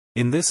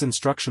In this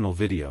instructional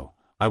video,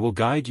 I will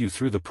guide you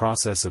through the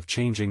process of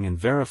changing and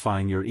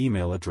verifying your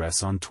email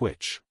address on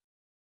Twitch.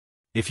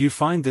 If you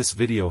find this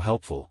video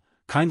helpful,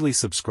 kindly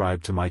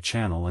subscribe to my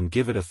channel and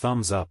give it a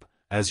thumbs up,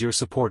 as your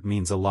support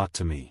means a lot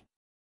to me.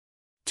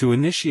 To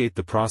initiate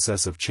the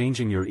process of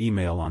changing your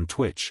email on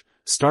Twitch,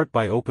 start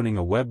by opening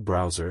a web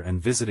browser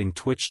and visiting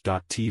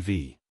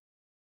twitch.tv.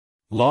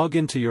 Log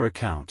into your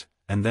account,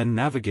 and then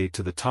navigate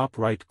to the top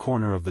right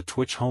corner of the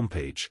Twitch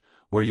homepage,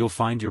 where you'll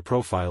find your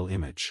profile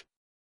image.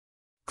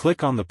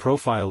 Click on the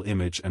profile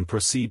image and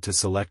proceed to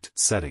select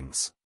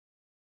Settings.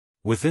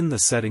 Within the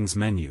Settings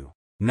menu,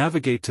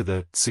 navigate to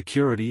the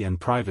Security and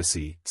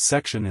Privacy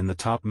section in the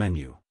top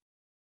menu.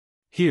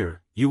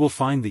 Here, you will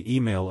find the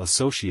email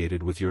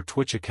associated with your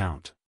Twitch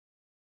account.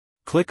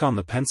 Click on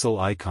the pencil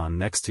icon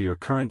next to your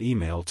current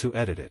email to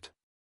edit it.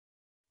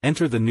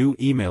 Enter the new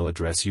email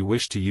address you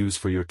wish to use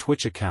for your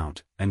Twitch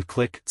account, and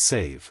click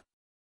Save.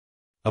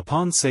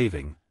 Upon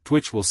saving,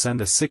 Twitch will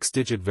send a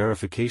 6-digit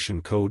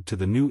verification code to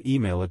the new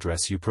email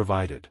address you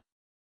provided.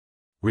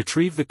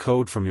 Retrieve the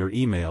code from your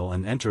email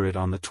and enter it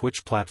on the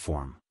Twitch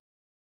platform.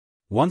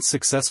 Once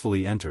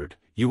successfully entered,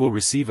 you will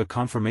receive a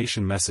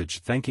confirmation message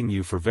thanking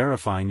you for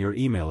verifying your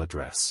email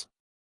address.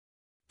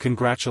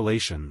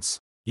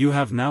 Congratulations! You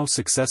have now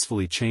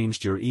successfully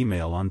changed your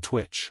email on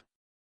Twitch.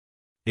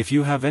 If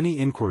you have any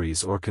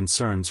inquiries or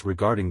concerns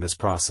regarding this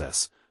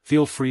process,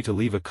 feel free to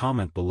leave a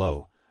comment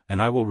below,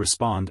 and I will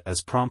respond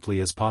as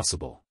promptly as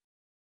possible.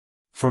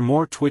 For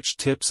more Twitch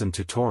tips and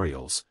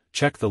tutorials,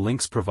 check the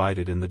links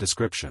provided in the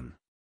description.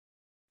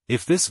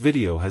 If this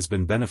video has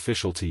been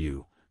beneficial to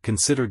you,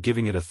 consider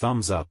giving it a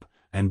thumbs up,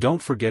 and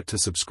don't forget to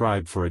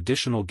subscribe for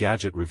additional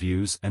gadget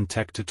reviews and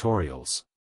tech tutorials.